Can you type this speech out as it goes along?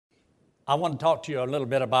I want to talk to you a little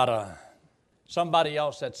bit about somebody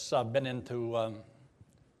else that's been into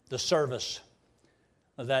the service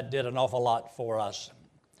that did an awful lot for us,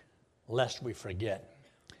 lest we forget.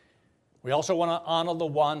 We also want to honor the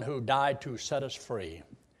one who died to set us free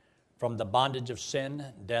from the bondage of sin,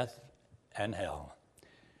 death, and hell.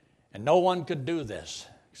 And no one could do this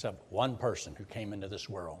except one person who came into this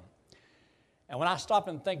world. And when I stop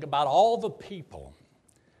and think about all the people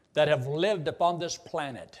that have lived upon this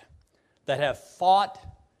planet, that have fought,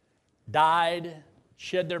 died,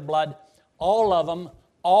 shed their blood, all of them,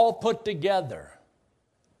 all put together,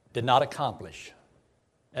 did not accomplish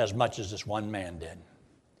as much as this one man did.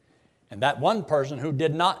 And that one person who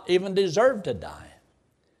did not even deserve to die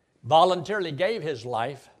voluntarily gave his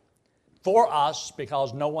life for us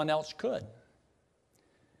because no one else could.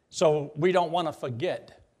 So we don't want to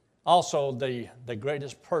forget also the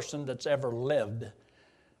greatest person that's ever lived,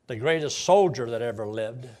 the greatest soldier that ever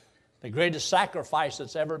lived, the greatest sacrifice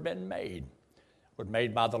that's ever been made was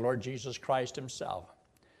made by the Lord Jesus Christ himself.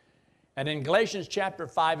 And in Galatians chapter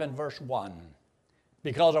 5 and verse 1,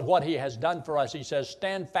 because of what he has done for us, he says,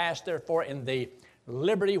 "Stand fast, therefore, in the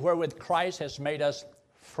liberty wherewith Christ has made us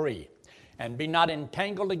free, and be not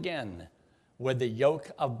entangled again with the yoke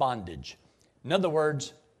of bondage." In other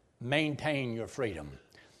words, maintain your freedom.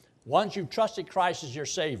 Once you've trusted Christ as your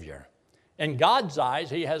Savior, in God's eyes,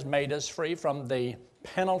 he has made us free from the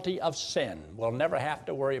penalty of sin. We'll never have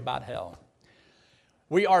to worry about hell.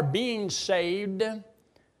 We are being saved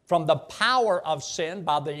from the power of sin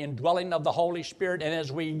by the indwelling of the Holy Spirit. And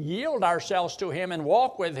as we yield ourselves to him and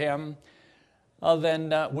walk with him,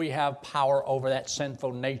 then we have power over that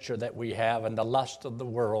sinful nature that we have and the lust of the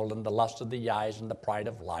world and the lust of the eyes and the pride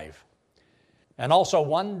of life. And also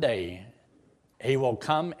one day, he will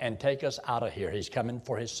come and take us out of here. He's coming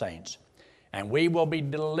for his saints. And we will be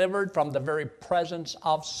delivered from the very presence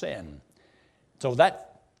of sin. So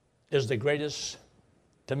that is the greatest,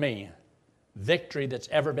 to me, victory that's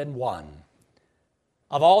ever been won.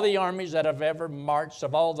 Of all the armies that have ever marched,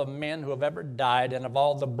 of all the men who have ever died, and of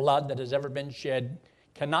all the blood that has ever been shed,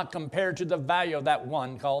 cannot compare to the value of that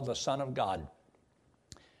one called the Son of God.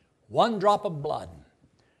 One drop of blood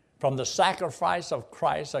from the sacrifice of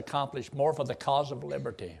Christ accomplished more for the cause of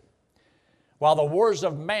liberty. While the wars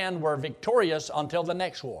of man were victorious until the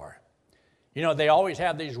next war. You know, they always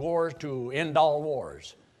have these wars to end all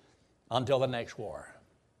wars until the next war.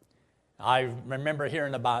 I remember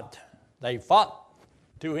hearing about they fought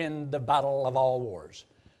to end the battle of all wars.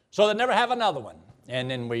 So they never have another one.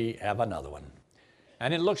 And then we have another one.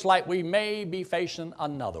 And it looks like we may be facing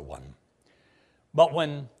another one. But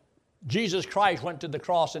when Jesus Christ went to the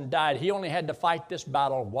cross and died, he only had to fight this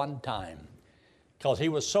battle one time because he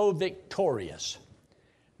was so victorious.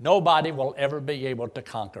 Nobody will ever be able to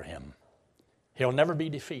conquer him. He'll never be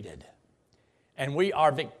defeated. And we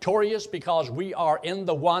are victorious because we are in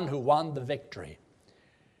the one who won the victory.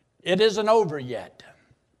 It isn't over yet.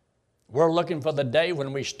 We're looking for the day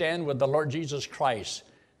when we stand with the Lord Jesus Christ,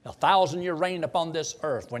 1,000-year reign upon this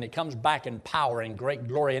earth, when he comes back in power and great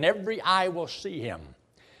glory, and every eye will see him.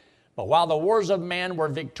 But while the wars of man were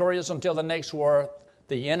victorious until the next war,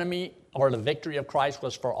 the enemy or the victory of Christ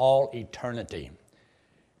was for all eternity.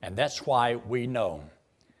 And that's why we know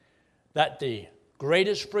that the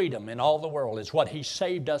greatest freedom in all the world is what he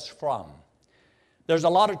saved us from. There's a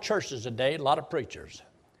lot of churches today, a lot of preachers,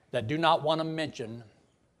 that do not want to mention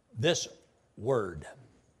this word,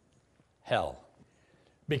 hell,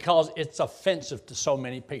 because it's offensive to so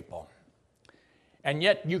many people. And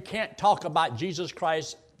yet you can't talk about Jesus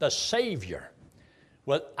Christ, the Savior,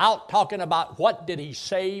 without talking about what did he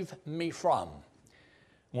save me from.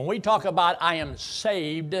 When we talk about I am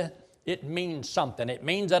saved, it means something. It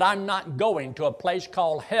means that I'm not going to a place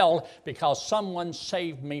called hell because someone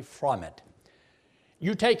saved me from it.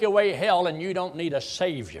 You take away hell and you don't need a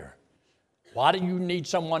Savior. Why do you need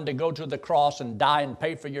someone to go to the cross and die and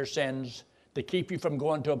pay for your sins to keep you from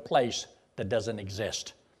going to a place that doesn't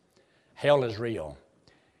exist? Hell is real.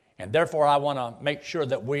 And therefore I want to make sure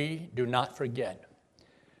that we do not forget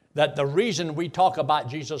that the reason we talk about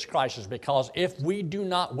Jesus Christ is because if we do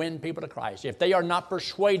not win people to Christ, if they are not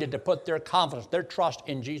persuaded to put their confidence, their trust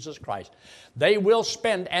in Jesus Christ, they will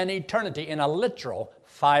spend an eternity in a literal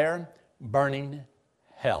fire-burning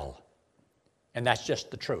hell. And that's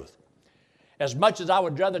just the truth. As much as I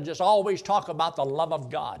would rather just always talk about the love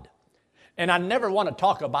of God, and I never want to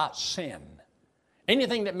talk about sin,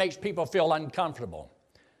 anything that makes people feel uncomfortable.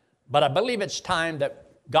 But I believe it's time that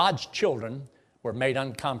God's children were made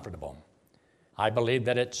uncomfortable. I believe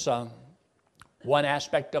that it's one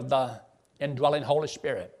aspect of the indwelling Holy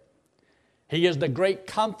Spirit. He is the great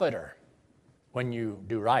comforter when you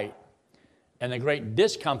do right. and the great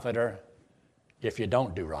discomforter if you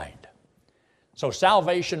don't do right. So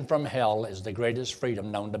salvation from hell is the greatest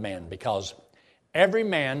freedom known to man, because every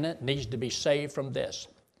man needs to be saved from this.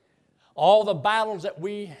 All the battles that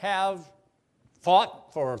we have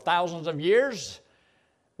fought for thousands of years,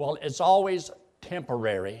 well, it's always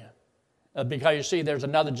temporary, because you see, there's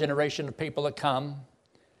another generation of people that come,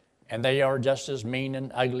 and they are just as mean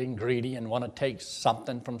and ugly and greedy and want to take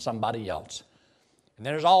something from somebody else. And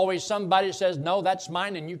there's always somebody that says, no, that's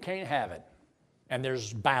mine and you can't have it. And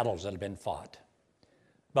there's battles that have been fought.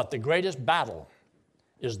 But the greatest battle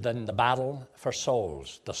is then the battle for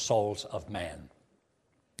souls, the souls of man.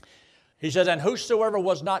 He says, and whosoever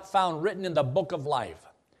was not found written in the book of life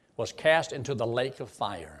was cast into the lake of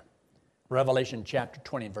fire. Revelation chapter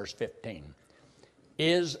 20, verse 15.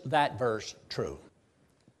 Is that verse true?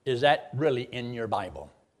 Is that really in your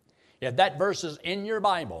Bible? If that verse is in your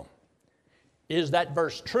Bible, is that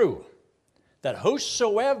verse true? That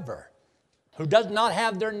whosoever who does not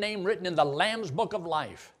have their name written in the Lamb's book of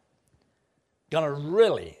life going to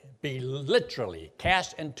really be literally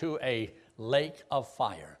cast into a lake of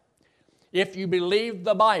fire. If you believe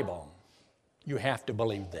the Bible, you have to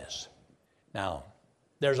believe this. Now,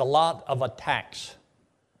 there's a lot of attacks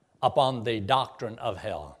upon the doctrine of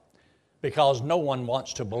hell, because no one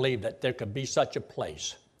wants to believe that there could be such a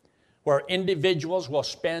place where individuals will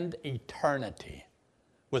spend eternity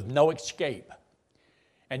with no escape.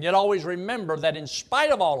 And yet always remember that in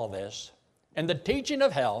spite of all of this and the teaching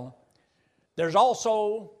of hell, there's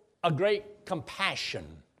also a great compassion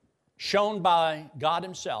shown by God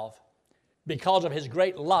Himself because of His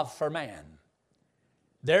great love for man.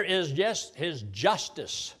 There is, yes, His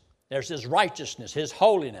justice. There's His righteousness, His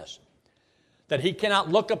holiness, that He cannot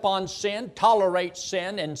look upon sin, tolerate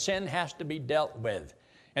sin, and sin has to be dealt with.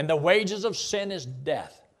 And the wages of sin is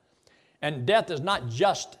death. And death is not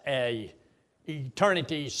just an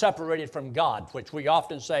eternity separated from God, which we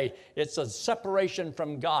often say it's a separation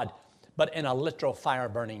from God, but in a literal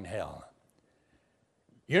fire-burning hell.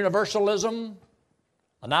 Universalism,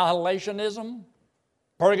 annihilationism,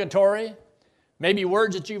 purgatory, maybe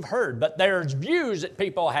words that you've heard, but there's views that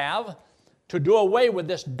people have to do away with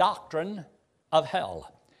this doctrine of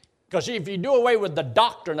hell. Because if you do away with the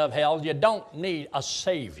doctrine of hell, you don't need a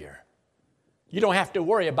Savior. You don't have to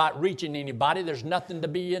worry about reaching anybody. There's nothing to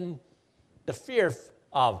be in the fear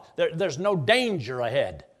of. There's no danger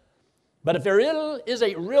ahead. But if there is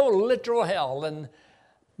a real literal hell,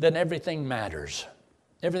 then everything matters.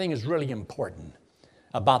 Everything is really important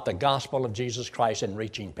about the gospel of Jesus Christ and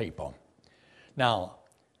reaching people. Now,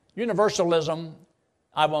 universalism,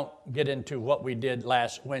 I won't get into what we did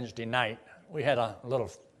last Wednesday night. We had a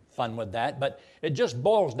little fun with that, but it just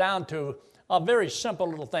boils down to a very simple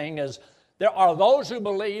little thing is there are those who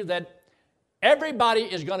believe that everybody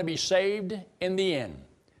is going to be saved in the end.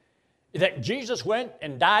 That Jesus went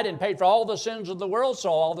and died and paid for all the sins of the world, so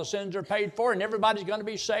all the sins are paid for, and everybody's going to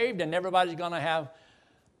be saved, and everybody's going to have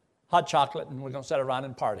hot chocolate, and we're going to sit around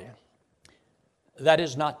and party. That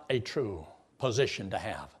is not a true position to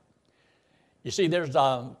have. You see, there's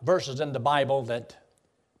verses in the Bible that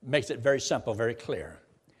makes it very simple, very clear.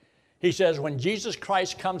 He says, when Jesus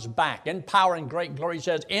Christ comes back in power and great glory, he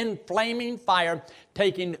says, in flaming fire,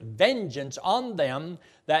 taking vengeance on them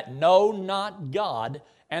that know not God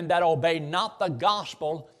and that obey not the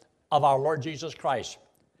gospel of our Lord Jesus Christ.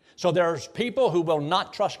 So there's people who will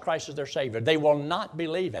not trust Christ as their Savior. They will not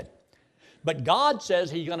believe it. But God says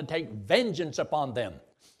He's going to take vengeance upon them.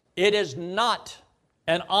 It is not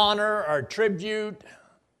an honor or tribute,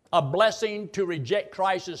 a blessing to reject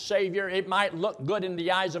Christ as Savior. It might look good in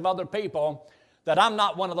the eyes of other people that I'm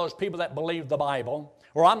not one of those people that believe the Bible,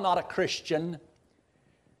 or I'm not a Christian.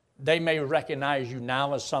 They may recognize you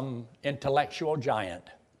now as some intellectual giant,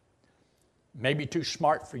 maybe too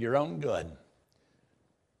smart for your own good.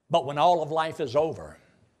 But when all of life is over,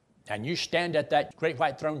 and you stand at that great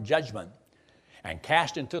white throne judgment and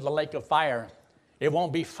cast into the lake of fire, it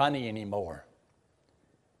won't be funny anymore.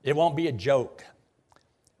 It won't be a joke.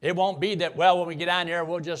 It won't be that, well, when we get down here,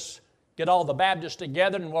 we'll just get all the Baptists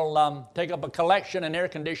together and we'll take up a collection and air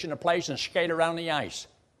condition a place and skate around the ice.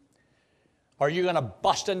 Are you going to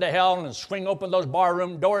bust into hell and swing open those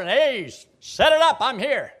barroom doors and, hey, set it up, I'm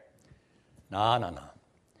here? No.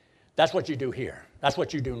 That's what you do here. That's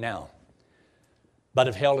what you do now. But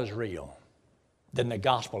if hell is real, then the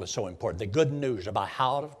gospel is so important. The good news about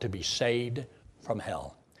how to be saved from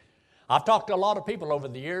hell. I've talked to a lot of people over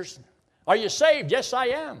the years. Are you saved? Yes, I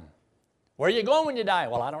am. Where are you going when you die?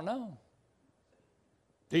 Well, I don't know.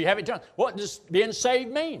 Do you have eternal? What does being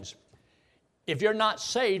saved means? If you're not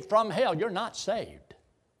saved from hell, you're not saved.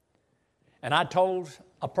 And I told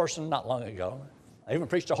a person not long ago. I even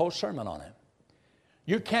preached a whole sermon on it.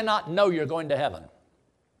 You cannot know you're going to heaven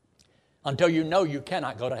until you know you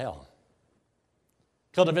cannot go to hell.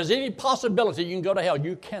 Because if there's any possibility you can go to hell,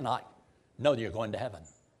 you cannot know that you're going to heaven.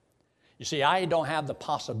 You see, I don't have the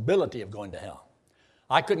possibility of going to hell.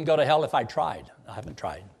 I couldn't go to hell if I tried. I haven't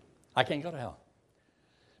tried. I can't go to hell.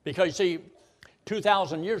 Because, you see,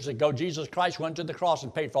 2,000 years ago, Jesus Christ went to the cross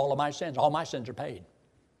and paid for all of my sins. All my sins are paid.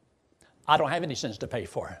 I don't have any sins to pay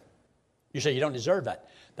for. You say you don't deserve that.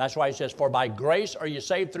 That's why he says, for by grace are you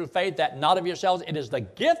saved through faith, that not of yourselves. It is the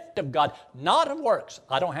gift of God, not of works.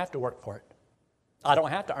 I don't have to work for it. I don't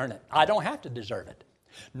have to earn it. I don't have to deserve it.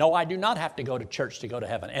 No, I do not have to go to church to go to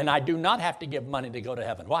heaven. And I do not have to give money to go to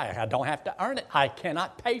heaven. Why? I don't have to earn it. I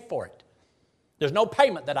cannot pay for it. There's no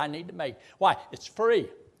payment that I need to make. Why? It's free.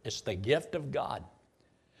 It's the gift of God.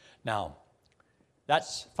 Now,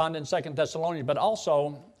 that's found in 2 Thessalonians, but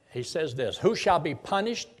also he says this, who shall be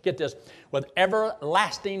punished, get this, with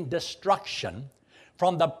everlasting destruction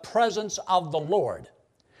from the presence of the Lord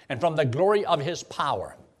and from the glory of his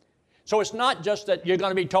power. So it's not just that you're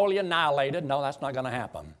going to be totally annihilated. No, that's not going to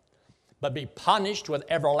happen. But be punished with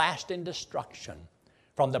everlasting destruction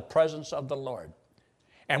from the presence of the Lord.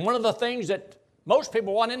 And one of the things that most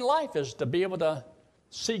people want in life is to be able to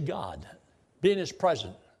see God, be in his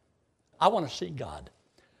presence. I want to see God.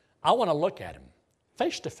 I want to look at him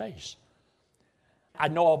face to face. I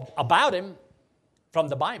know about him from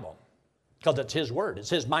the Bible because it's his word. It's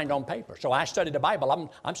his mind on paper. So I study the Bible.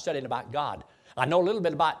 I'm studying about God. I know a little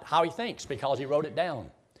bit about how he thinks because he wrote it down.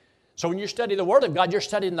 So when you study the Word of God, you're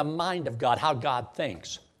studying the mind of God, how God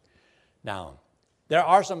thinks. Now, there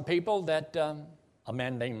are some people that, a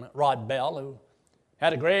man named Rod Bell, who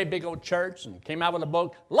had a great big old church and came out with a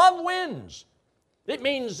book, Love Wins. It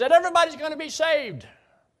means that everybody's going to be saved.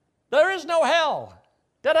 There is no hell.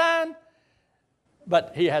 Ta-da!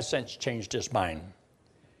 But he has since changed his mind.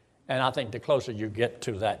 And I think the closer you get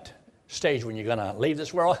to that stage when you're going to leave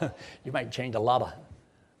this world, you might change a lot of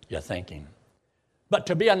your thinking. But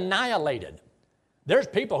to be annihilated, there's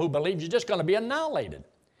people who believe you're just going to be annihilated.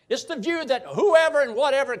 It's the view that whoever and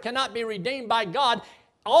whatever cannot be redeemed by God,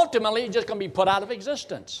 ultimately is just going to be put out of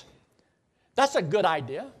existence. That's a good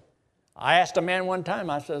idea. I asked a man one time,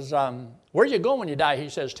 I says, where are you going when you die? He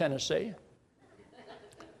says, Tennessee.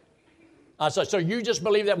 I said, so you just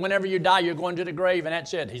believe that whenever you die, you're going to the grave and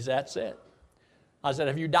that's it? He said, that's it. I said,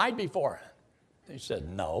 have you died before? He said,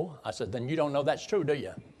 no. I said, then you don't know that's true, do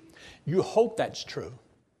you? You hope that's true.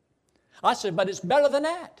 I said, but it's better than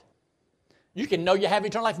that. You can know you have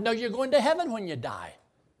eternal life, know you're going to heaven when you die.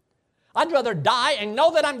 I'd rather die and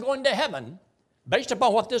know that I'm going to heaven based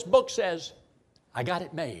upon what this book says. I got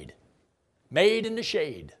it made in the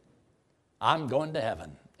shade. I'm going to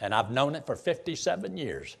heaven, and I've known it for 57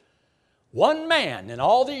 years. One man in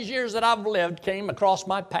all these years that I've lived came across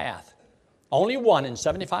my path. Only one in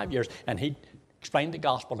 75 years, and he explained the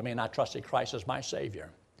gospel to me, and I trusted Christ as my Savior.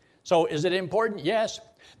 So is it important? Yes.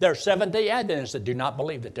 There are Seventh-day Adventists that do not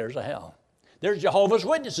believe that there's a hell. There's Jehovah's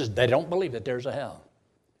Witnesses. They don't believe that there's a hell.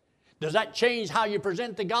 Does that change how you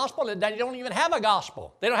present the gospel? They don't even have a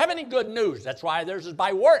gospel. They don't have any good news. That's why theirs is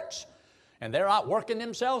by works. And they're out working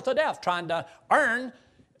themselves to death, trying to earn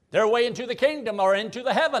their way into the kingdom or into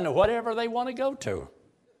the heaven or whatever they want to go to.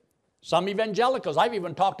 Some evangelicals, I've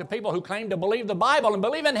even talked to people who claim to believe the Bible and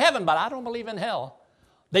believe in heaven, but I don't believe in hell.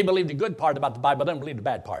 They believe the good part about the Bible, they don't believe the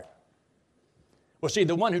bad part. Well, see,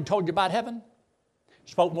 the one who told you about heaven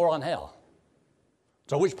spoke more on hell.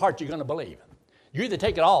 So which part are you going to believe? You either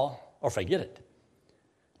take it all or forget it.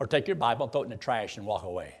 Or take your Bible and throw it in the trash and walk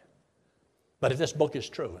away. But if this book is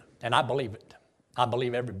true, and I believe it, I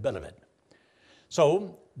believe every bit of it.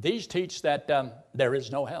 So these teach that there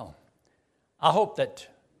is no hell. I hope that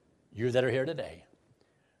you that are here today,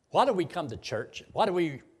 why do we come to church? Why do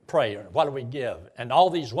we pray? Why do we give? And all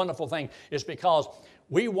these wonderful things is because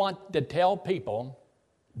we want to tell people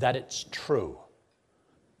that it's true.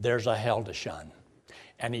 There's a hell to shun.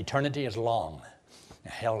 And eternity is long.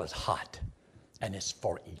 And hell is hot. And it's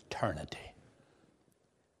for eternity.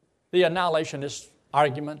 The annihilationist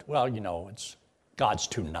argument, well, you know, it's God's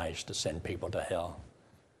too nice to send people to hell.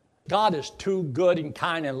 God is too good and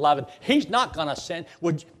kind and loving. He's not going to send.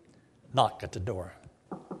 Would you knock at the door?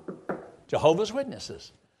 Jehovah's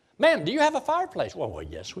Witnesses. Ma'am, do you have a fireplace? Well,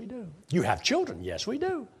 yes, we do. You have children? Yes, we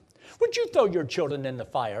do. Would you throw your children in the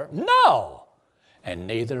fire? No. And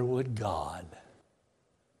neither would God.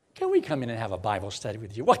 Can we come in and have a Bible study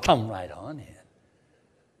with you? Well, come right on in.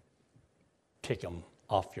 Kick them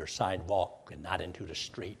off your sidewalk and not into the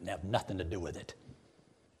street and have nothing to do with it.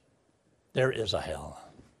 There is a hell.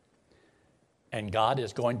 And God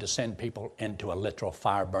is going to send people into a literal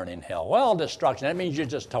fire-burning hell. Well, destruction, that means you're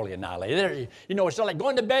just totally annihilated. You know, it's like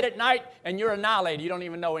going to bed at night and you're annihilated. You don't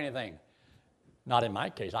even know anything. Not in my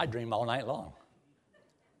case. I dream all night long.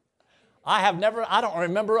 I don't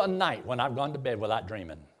remember a night when I've gone to bed without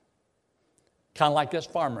dreaming. Kind of like this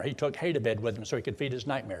farmer. He took hay to bed with him so he could feed his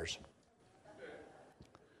nightmares.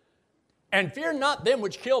 And fear not them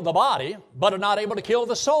which kill the body, but are not able to kill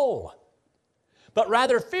the soul. But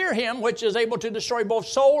rather fear him which is able to destroy both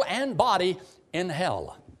soul and body in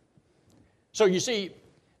hell. So you see,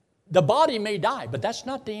 the body may die, but that's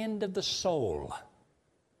not the end of the soul.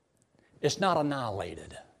 It's not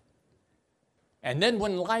annihilated. And then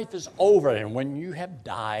when life is over and when you have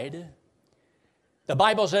died, the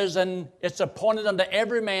Bible says, and it's appointed unto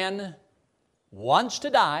every man once to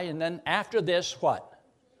die, and then after this, what?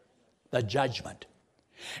 The judgment.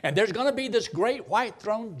 And there's going to be this great white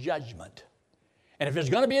throne judgment. And if there's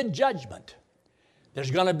going to be a judgment,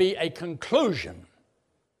 there's going to be a conclusion.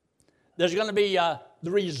 There's going to be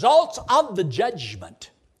the results of the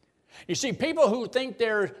judgment. You see, people who think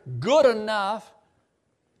they're good enough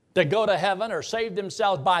to go to heaven or save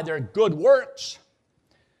themselves by their good works,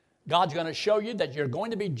 God's going to show you that you're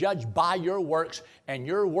going to be judged by your works, and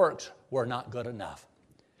your works were not good enough.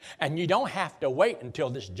 And you don't have to wait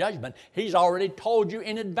until this judgment. He's already told you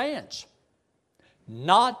in advance.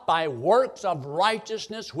 Not by works of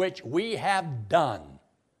righteousness which we have done,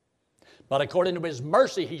 but according to His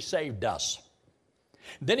mercy He saved us.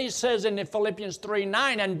 Then He says in Philippians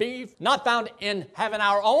 3:9, and be not found in having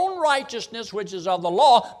our own righteousness which is of the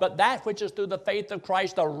law, but that which is through the faith of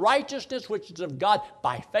Christ, the righteousness which is of God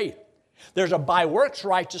by faith. There's a by works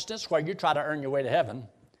righteousness where you try to earn your way to heaven.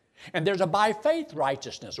 And there's a by faith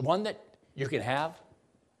righteousness, one that you can have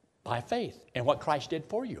by faith in what Christ did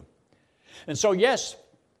for you. And so, yes,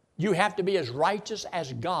 you have to be as righteous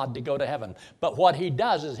as God to go to heaven. But what He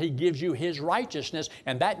does is He gives you His righteousness,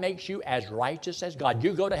 and that makes you as righteous as God.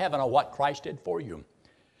 You go to heaven on what Christ did for you.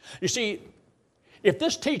 You see, if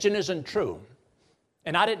this teaching isn't true,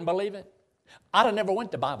 and I didn't believe it, I'd have never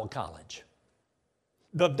went to Bible college.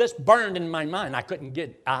 But this burned in my mind. I couldn't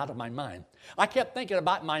get out of my mind. I kept thinking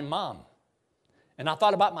about my mom. And I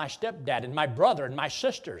thought about my stepdad and my brother and my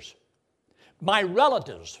sisters, my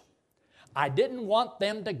relatives. I didn't want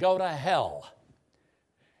them to go to hell.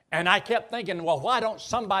 And I kept thinking, well, why don't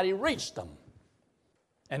somebody reach them?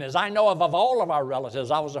 And as I know of all of our relatives,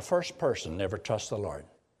 I was the first person to ever trust the Lord.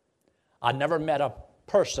 I never met a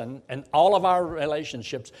person in all of our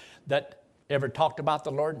relationships that ever talked about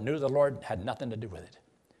the Lord, knew the Lord, had nothing to do with it.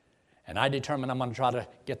 And I determined I'm going to try to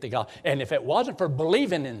get the God. And if it wasn't for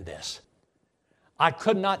believing in this, I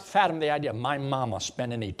could not fathom the idea of my mama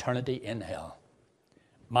spending eternity in hell.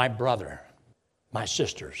 My brother, my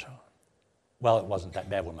sisters. Well, it wasn't that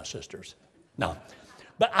bad with my sisters. No.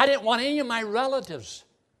 But I didn't want any of my relatives,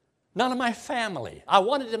 none of my family. I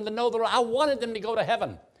wanted them to know the Lord. I wanted them to go to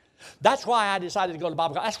heaven. That's why I decided to go to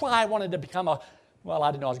Bible college. That's why I wanted to become I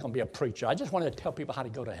didn't know I was going to be a preacher. I just wanted to tell people how to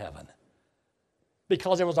go to heaven.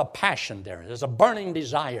 Because there was a passion there. There's a burning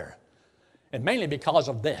desire. And mainly because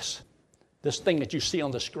of this thing that you see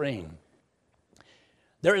on the screen.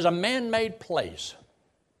 There is a man-made place.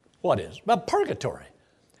 What is? Well, purgatory.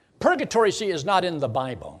 Purgatory, see, is not in the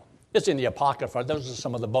Bible. It's in the Apocrypha. Those are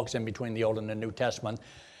some of the books in between the Old and the New Testament.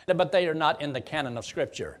 But they are not in the canon of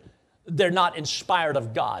Scripture. They're not inspired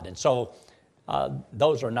of God. And so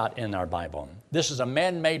those are not in our Bible. This is a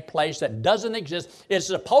man-made place that doesn't exist. It's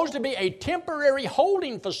supposed to be a temporary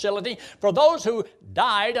holding facility for those who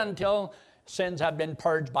died until sins have been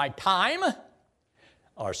purged by time,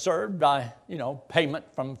 or served by, payment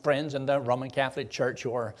from friends in the Roman Catholic Church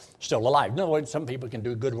who are still alive. No, some people can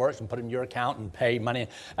do good works and put in your account and pay money.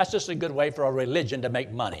 That's just a good way for a religion to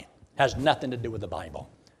make money. Has nothing to do with the Bible.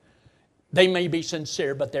 They may be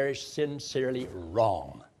sincere, but they're sincerely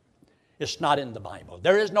wrong. It's not in the Bible.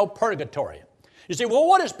 There is no purgatory. You say, well,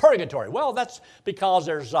 what is purgatory? Well, that's because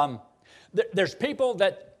there's people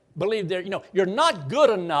that believe you're not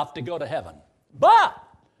good enough to go to heaven, but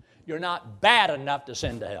you're not bad enough to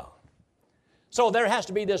send to hell. So there has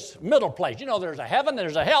to be this middle place. There's a heaven,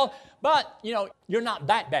 there's a hell, but, you're not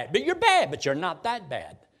that bad. But you're bad, but you're not that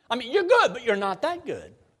bad. I mean, you're good, but you're not that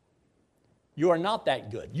good. You are not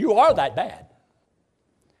that good. You are that bad.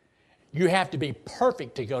 You have to be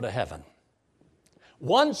perfect to go to heaven.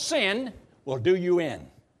 One sin will do you in.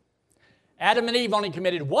 Adam and Eve only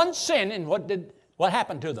committed one sin, and what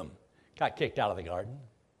happened to them? Got kicked out of the garden.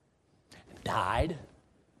 Died.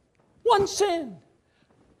 One sin.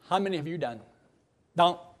 How many have you done?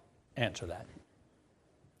 Don't answer that.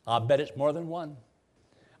 I bet it's more than one.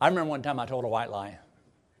 I remember one time I told a white lie.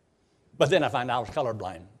 But then I find out I was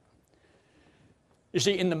colorblind. You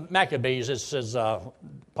see, in the Maccabees, it says, part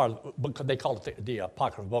of the book, they call it the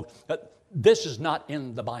Apocryphal book, but this is not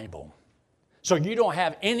in the Bible. So you don't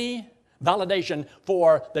have any validation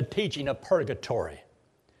for the teaching of purgatory.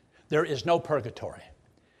 There is no purgatory.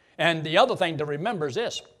 And the other thing to remember is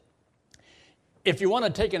this. If you want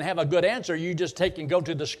to take and have a good answer, you just take and go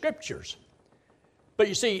to the Scriptures. But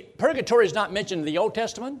you see, purgatory is not mentioned in the Old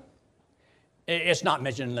Testament. It's not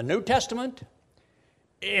mentioned in the New Testament.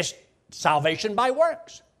 It's salvation by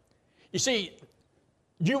works. You see,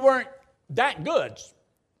 you weren't that good.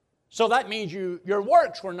 So that means your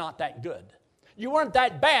works were not that good. You weren't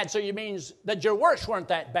that bad, so it means that your works weren't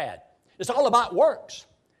that bad. It's all about works.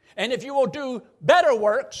 And if you will do better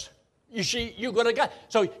works, you see, you go to God.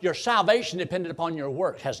 So your salvation dependent upon your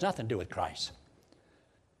work has nothing to do with Christ.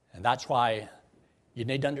 And that's why you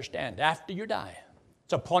need to understand, after you die,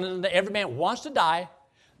 it's appointed that every man wants to die,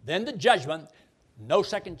 then the judgment, no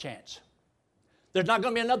second chance. There's not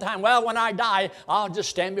going to be another time, well, when I die, I'll just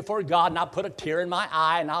stand before God and I'll put a tear in my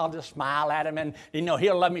eye and I'll just smile at him and,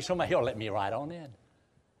 he'll love me so much, he'll let me right on in.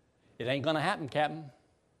 It ain't going to happen, Captain.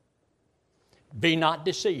 Be not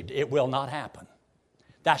deceived. It will not happen.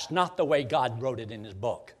 That's not the way God wrote it in his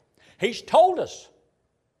book. He's told us.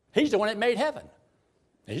 He's the one that made heaven.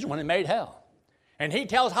 He's the one that made hell. And he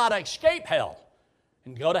tells how to escape hell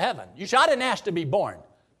and go to heaven. You say, I didn't ask to be born.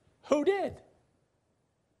 Who did?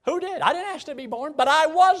 Who did? I didn't ask to be born, but I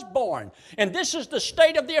was born. And this is the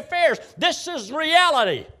state of the affairs. This is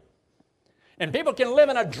reality. And people can live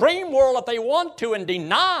in a dream world if they want to and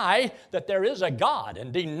deny that there is a God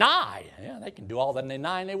and deny. Yeah, they can do all the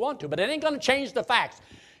denying they want to, but it ain't going to change the facts.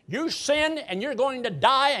 You sin and you're going to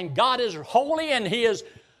die, and God is holy and he is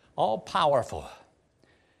all-powerful.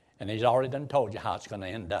 And he's already done told you how it's going to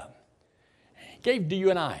end up. He gave to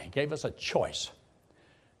you and I, gave us a choice.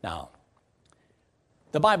 Now,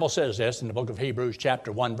 the Bible says this in the book of Hebrews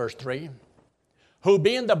chapter 1 verse 3, who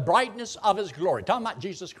being the brightness of his glory, talking about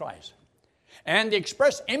Jesus Christ, and the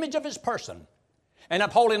express image of his person, and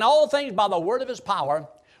upholding all things by the word of his power,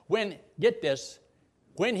 when, get this,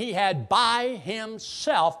 when he had by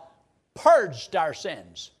himself purged our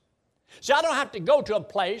sins. See, I don't have to go to a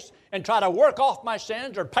place and try to work off my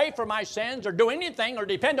sins or pay for my sins or do anything or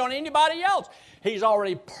depend on anybody else. He's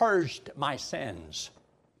already purged my sins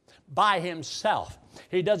by himself.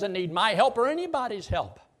 He doesn't need my help or anybody's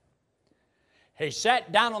help. He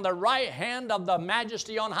sat down on the right hand of the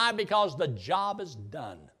majesty on high because the job is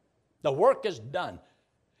done. The work is done.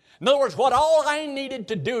 In other words, what all I needed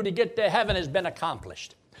to do to get to heaven has been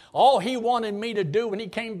accomplished. All he wanted me to do when he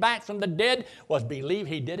came back from the dead was believe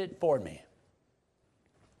he did it for me.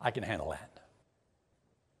 I can handle that.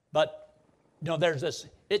 But, there's this,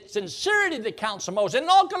 it's sincerity that counts the most. And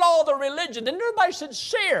look at all the religions, and everybody's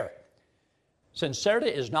sincere. Sincerity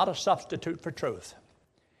is not a substitute for truth.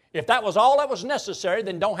 If that was all that was necessary,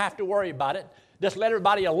 then don't have to worry about it. Just let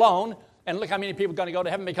everybody alone, and look how many people are going to go to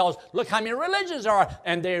heaven because look how many religions there are.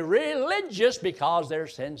 And they're religious because they're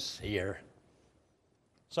sincere.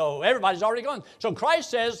 So everybody's already going. So Christ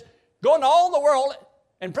says, go into all the world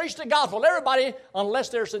and preach the gospel to everybody unless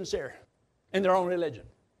they're sincere in their own religion.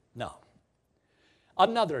 No.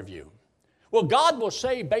 Another view. Well, God will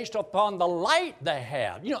save based upon the light they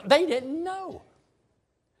have. They didn't know.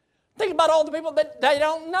 Think about all the people that they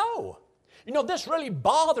don't know. This really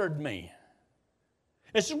bothered me.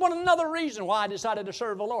 This is another reason why I decided to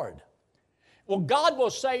serve the Lord. Well, God will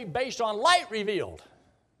save based on light revealed.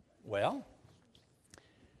 Well,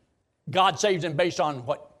 God saves them based on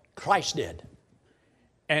what Christ did.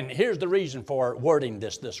 And here's the reason for wording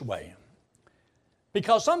this way.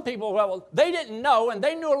 Because some people, well, they didn't know, and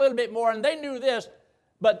they knew a little bit more, and they knew this,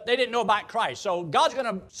 but they didn't know about Christ. So God's going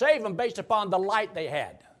to save them based upon the light they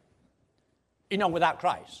had, without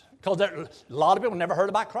Christ. Because a lot of people never heard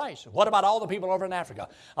about Christ. What about all the people over in Africa?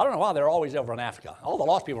 I don't know why they're always over in Africa. All the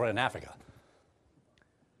lost people are in Africa.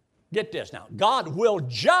 Get this now. God will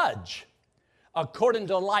judge according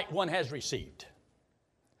to the light one has received.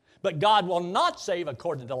 But God will not save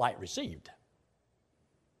according to the light received.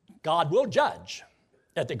 God will judge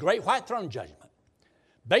at the great white throne judgment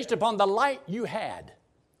based upon the light you had.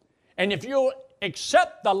 And if you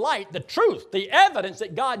accept the light, the truth, the evidence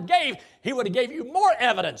that God gave, he would have gave you more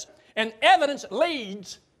evidence. And evidence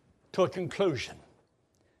leads to a conclusion.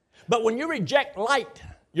 But when you reject light,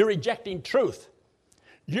 you're rejecting truth.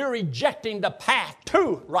 You're rejecting the path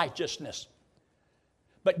to righteousness.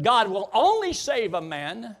 But God will only save a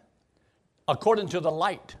man according to the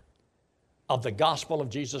light of the gospel of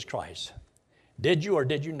Jesus Christ. Did you or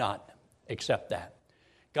did you not accept that?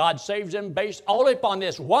 God saves them based only upon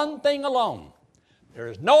this one thing alone. There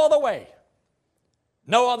is no other way,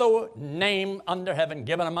 no other name under heaven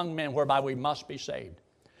given among men whereby we must be saved.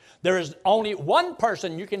 There is only one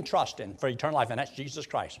person you can trust in for eternal life, and that's Jesus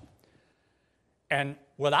Christ. And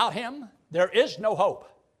without him, there is no hope.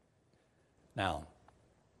 Now,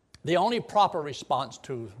 the only proper response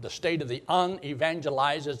to the state of the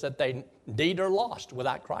unevangelized is that they indeed are lost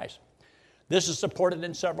without Christ. This is supported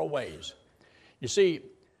in several ways. You see,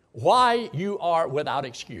 why you are without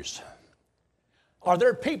excuse. Are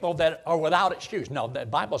there people that are without excuse? No, the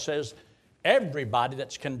Bible says everybody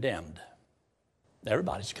that's condemned.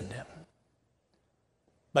 Everybody's condemned.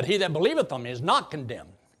 But he that believeth on me is not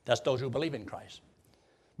condemned. That's those who believe in Christ.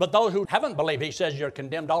 But those who haven't believed, he says you're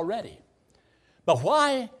condemned already. But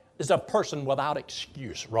why is a person without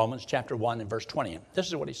excuse? Romans chapter 1 and verse 20. This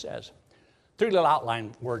is what he says. Three little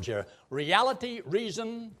outline words here. Reality,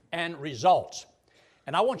 reason, and results.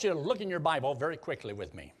 And I want you to look in your Bible very quickly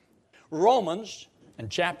with me. Romans in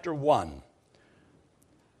chapter 1.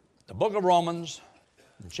 The book of Romans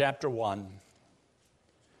in chapter 1.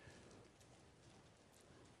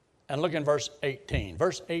 And look in verse 18.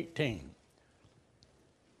 Verse 18.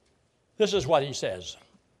 This is what he says.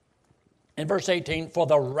 In verse 18, for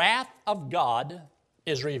the wrath of God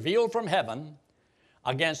is revealed from heaven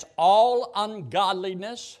against all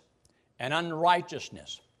ungodliness and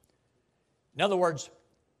unrighteousness. In other words,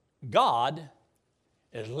 God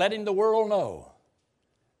is letting the world know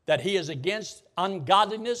that he is against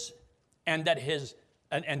ungodliness and that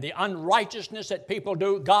and the unrighteousness that people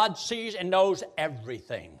do. God sees and knows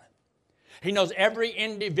everything. He knows every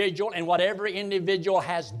individual and what every individual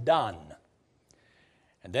has done.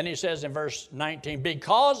 And then he says in verse 19,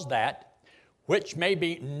 because that which may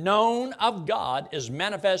be known of God is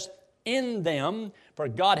manifest in them, for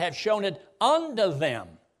God hath shown it unto them.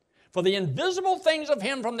 For the invisible things of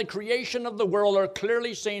him from the creation of the world are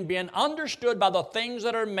clearly seen, being understood by the things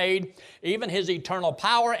that are made, even his eternal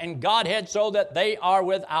power and Godhead, so that they are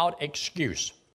without excuse.